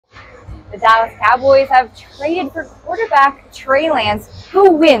The Dallas Cowboys have traded for quarterback Trey Lance.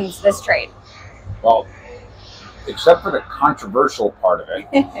 Who wins this trade? Well, except for the controversial part of it,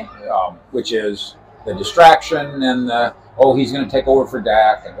 which is the distraction and the, oh, he's going to take over for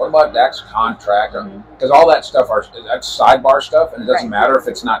Dak, and what about Dak's contract? Because all that stuff, that's sidebar stuff, and it doesn't matter if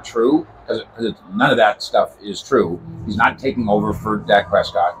it's not true, because none of that stuff is true. He's not taking over for Dak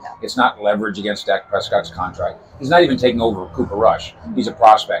Prescott. No. It's not leverage against Dak Prescott's contract. He's not even taking over Cooper Rush. He's a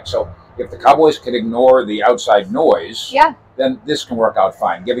prospect. So if the Cowboys could ignore the outside noise, then this can work out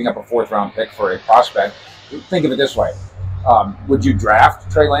fine. Giving up a 4th-round pick for a prospect, think of it this way. Would you draft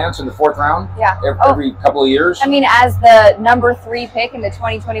Trey Lance in the 4th round? Yeah. Every couple of years? I mean, as the number 3 pick in the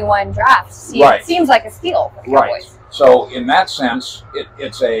 2021 draft, it seems like a steal for the Cowboys. Right. So in that sense,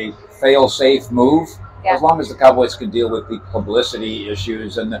 it's a fail-safe move, as long as the Cowboys can deal with the publicity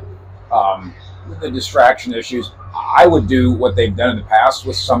issues and the distraction issues. I would do what they've done in the past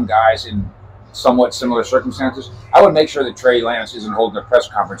with some guys in somewhat similar circumstances. I would make sure that Trey Lance isn't holding a press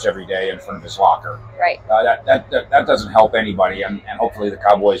conference every day in front of his locker. Right. That doesn't help anybody, and hopefully the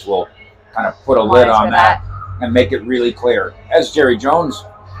Cowboys will kind of put a lid on that and make it really clear, as Jerry Jones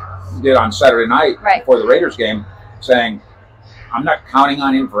did on Saturday night before the Raiders game, saying, I'm not counting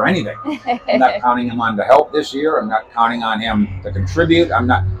on him for anything. I'm not counting him on to help this year. I'm not counting on him to contribute. I'm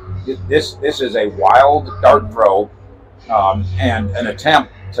not. This is a wild dart throw and an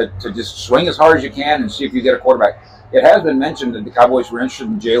attempt to just swing as hard as you can and see if you get a quarterback. It has been mentioned that the Cowboys were interested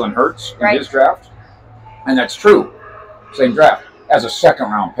in Jalen Hurts in his draft, and that's true. Same draft as a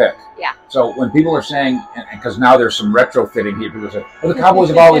 2nd-round pick. Yeah. So when people are saying, because now there's some retrofitting here, people say, well, the Cowboys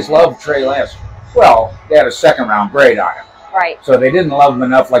have always loved Trey Lance. Well, they had a 2nd-round grade on him. Right. So they didn't love him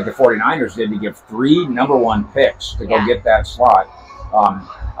enough like the 49ers did to give 3 number-1 picks to go get that slot.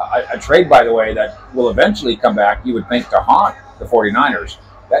 A trade, by the way, that will eventually come back, you would think, to haunt the 49ers.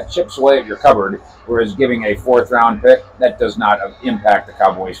 That chips away at your cupboard, whereas giving a 4th-round pick, that does not impact the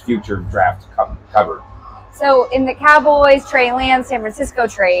Cowboys' future draft cupboard. So in the Cowboys, Trey Lance, San Francisco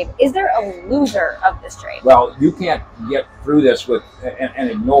trade, is there a loser of this trade? Well, you can't get through this and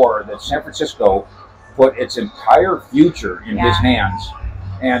ignore that San Francisco put its entire future in his hands,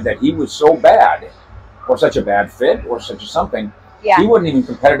 and that he was so bad, or such a bad fit, or such a something, he wasn't even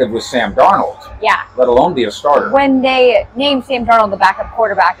competitive with Sam Darnold, let alone be a starter. When they named Sam Darnold the backup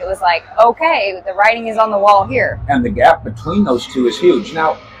quarterback, it was like, okay, the writing is on the wall here. And the gap between those two is huge.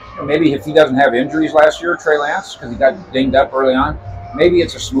 Now, maybe if he doesn't have injuries last year, Trey Lance, because he got dinged up early on, maybe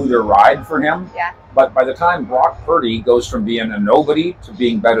it's a smoother ride for him. Yeah. But by the time Brock Purdy goes from being a nobody to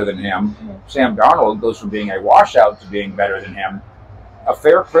being better than him, Sam Darnold goes from being a washout to being better than him, a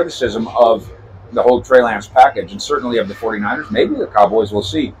fair criticism of the whole Trey Lance package, and certainly of the 49ers, maybe the Cowboys will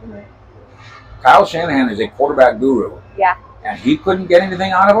see. Kyle Shanahan is a quarterback guru. Yeah. And he couldn't get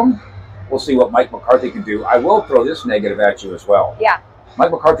anything out of him. We'll see what Mike McCarthy can do. I will throw this negative at you as well. Yeah.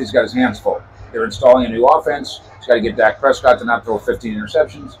 Mike McCarthy's got his hands full. They're installing a new offense. He's got to get Dak Prescott to not throw 15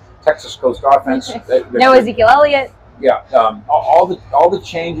 interceptions. Texas Coast offense. No Ezekiel Elliott. Yeah. All the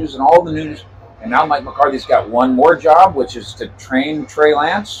changes and all the news. And now Mike McCarthy's got one more job, which is to train Trey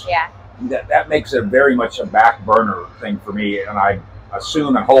Lance. Yeah. That makes it very much a back burner thing for me, and I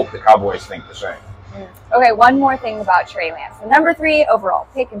assume and hope the Cowboys think the same. Okay, one more thing about Trey Lance. The number 3 overall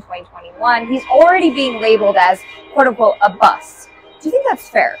pick in 2021, he's already being labeled as, quote unquote, a bust. Do you think that's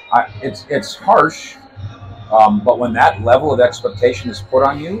fair? It's harsh, but when that level of expectation is put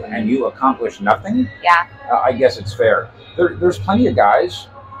on you and you accomplish nothing, I guess it's fair. There's plenty of guys,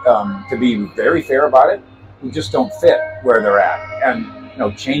 to be very fair about it, who just don't fit where they're at. And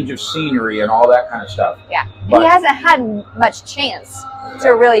change of scenery and all that kind of stuff. Yeah, but he hasn't had much chance to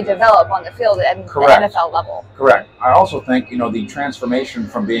really develop on the field at the NFL level. Correct. I also think, the transformation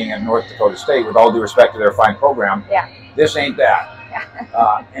from being at North Dakota State, with all due respect to their fine program, this ain't that.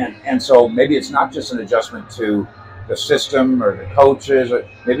 And so maybe it's not just an adjustment to the system or the coaches.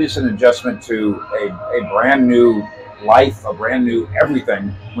 Maybe it's an adjustment to a brand new life, a brand new everything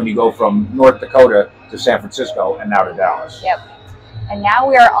when you go from North Dakota to San Francisco and now to Dallas. Yep. And now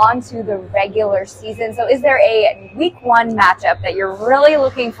we are on to the regular season. So is there a week 1 matchup that you're really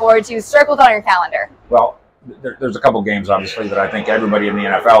looking forward to, circled on your calendar? Well, there's a couple games, obviously, that I think everybody in the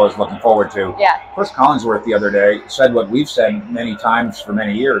NFL is looking forward to. Yeah. Chris Collinsworth the other day said what we've said many times for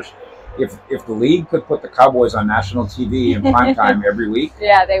many years. If the league could put the Cowboys on national TV in primetime every week,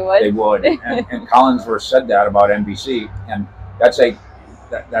 they would. They would. And Collinsworth said that about NBC, and that's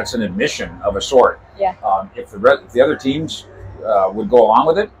an admission of a sort. Yeah. If the other teams would go along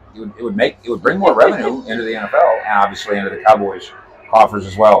with it, it would bring more revenue into the NFL and obviously into the Cowboys coffers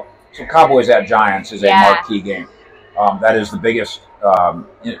as well. So Cowboys at Giants is a marquee game. That is the biggest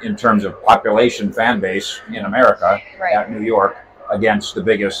in terms of population fan base in America at New York against the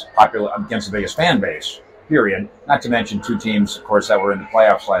biggest fan base. Period. Not to mention two teams, of course, that were in the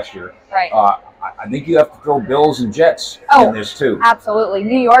playoffs last year. Right. I think you have to throw Bills and Jets in this too. Absolutely.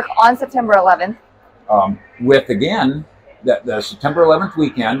 New York on September 11th. With again the September 11th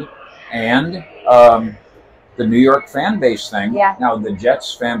weekend and the New York fan base thing. Yeah. Now the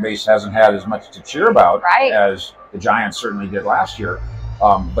Jets fan base hasn't had as much to cheer about as the Giants certainly did last year.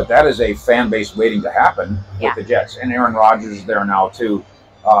 But that is a fan base waiting to happen with the Jets. And Aaron Rodgers is there now too.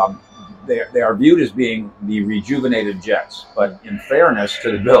 They are viewed as being the rejuvenated Jets. But in fairness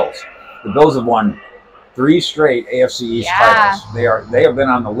to the Bills have won 3 straight AFC East titles. They have been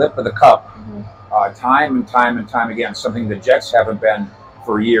on the lip of the cup time and time again, something the Jets haven't been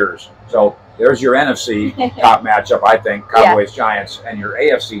for years. So there's your NFC top matchup, I think, Cowboys-Giants, and your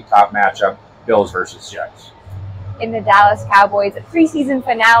AFC top matchup, Bills versus Jets. In the Dallas Cowboys preseason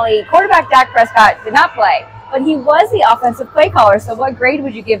finale, quarterback Dak Prescott did not play, but he was the offensive play caller. So what grade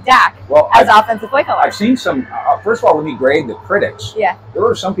would you give Dak as offensive play caller? I've seen some, first of all, let me grade the critics. Yeah. There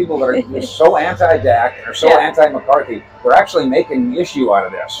are some people that are so anti-Dak and are so anti-McCarthy, they're actually making an issue out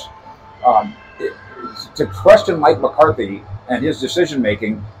of this. To question Mike McCarthy and his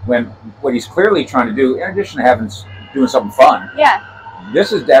decision-making when what he's clearly trying to do, in addition to doing something fun,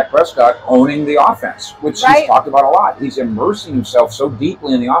 this is Dak Prescott owning the offense, which he's talked about a lot. He's immersing himself so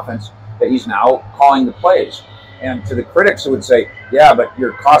deeply in the offense that he's now calling the plays. And to the critics who would say, yeah, but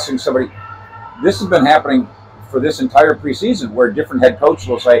you're costing somebody. This has been happening for this entire preseason where different head coaches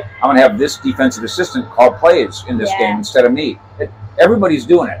will say, I'm going to have this defensive assistant call plays in this game instead of me. Everybody's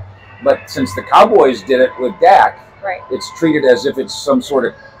doing it. But since the Cowboys did it with Dak, it's treated as if it's some sort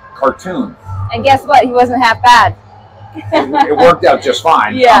of cartoon. And guess what? He wasn't half bad. It worked out just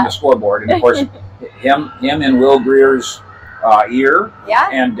fine on the scoreboard. And, of course, him in Will Greer's ear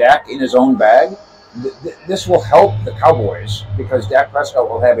and Dak in his own bag, this will help the Cowboys because Dak Prescott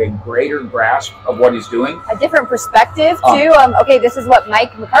will have a greater grasp of what he's doing. A different perspective, too. Okay, this is what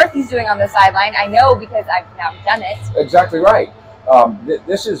Mike McCarthy's doing on the sideline. I know because I've now done it. Exactly right.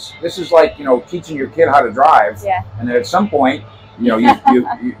 This is like, teaching your kid how to drive. Yeah. And then at some point,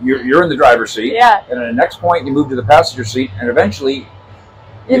 you're in the driver's seat. Yeah. And at the next point, you move to the passenger seat, and eventually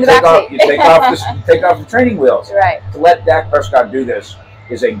you take off the training wheels. Right. To let Dak Prescott do this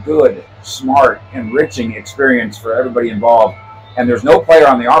is a good, smart, enriching experience for everybody involved. And there's no player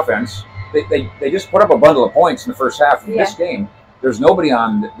on the offense. They just put up a bundle of points in the first half of this game. There's nobody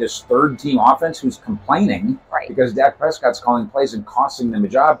on this third-team offense who's complaining because Dak Prescott's calling plays and costing them a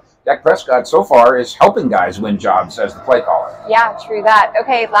job. Dak Prescott, so far, is helping guys win jobs as the play caller. Yeah, true that.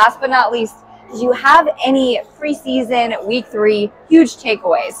 Okay, last but not least, did you have any preseason Week 3 huge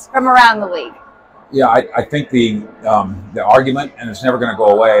takeaways from around the league? Yeah, I think the argument, and it's never going to go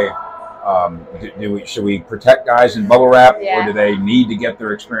away, should we protect guys in bubble wrap, or do they need to get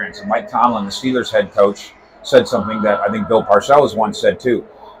their experience? And Mike Tomlin, the Steelers head coach, said something that I think Bill Parcells once said too.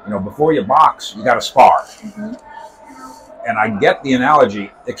 Before you box, you got to spar. And I get the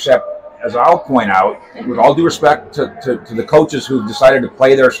analogy, except as I'll point out, with all due respect to the coaches who've decided to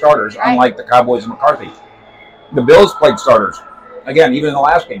play their starters, unlike the Cowboys and McCarthy, the Bills played starters. Again, even in the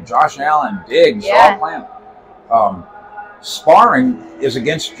last game, Josh Allen, Diggs, all playing. Sparring is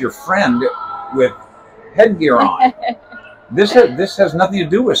against your friend with headgear on. This has nothing to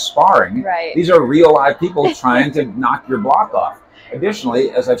do with sparring. Right. These are real live people trying to knock your block off.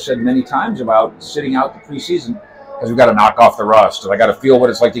 Additionally, as I've said many times about sitting out the preseason, because we've got to knock off the rust, and I got to feel what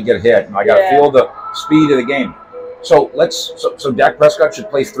it's like to get hit, and I got to feel the speed of the game. So Dak Prescott should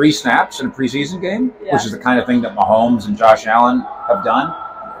play 3 snaps in a preseason game, which is the kind of thing that Mahomes and Josh Allen have done.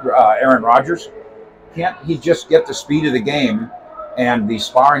 Aaron Rodgers, can't he just get the speed of the game and the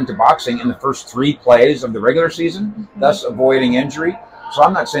sparring to boxing in the first 3 plays of the regular season, thus avoiding injury? So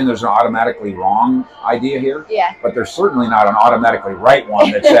I'm not saying there's an automatically wrong idea here, but there's certainly not an automatically right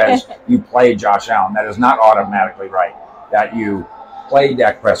one that says you play Josh Allen. That is not automatically right. That you play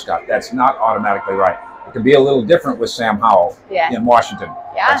Dak Prescott, that's not automatically right. It could be a little different with Sam Howell in Washington.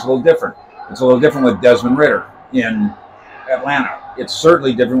 That's a little different. It's a little different with Desmond Ridder in Atlanta. It's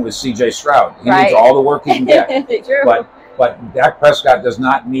certainly different with C.J. Stroud. He needs all the work he can get. True. But Dak Prescott does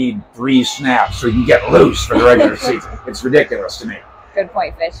not need 3 snaps so he can get loose for the regular season. It's ridiculous to me. Good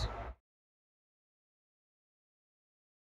point, Fish.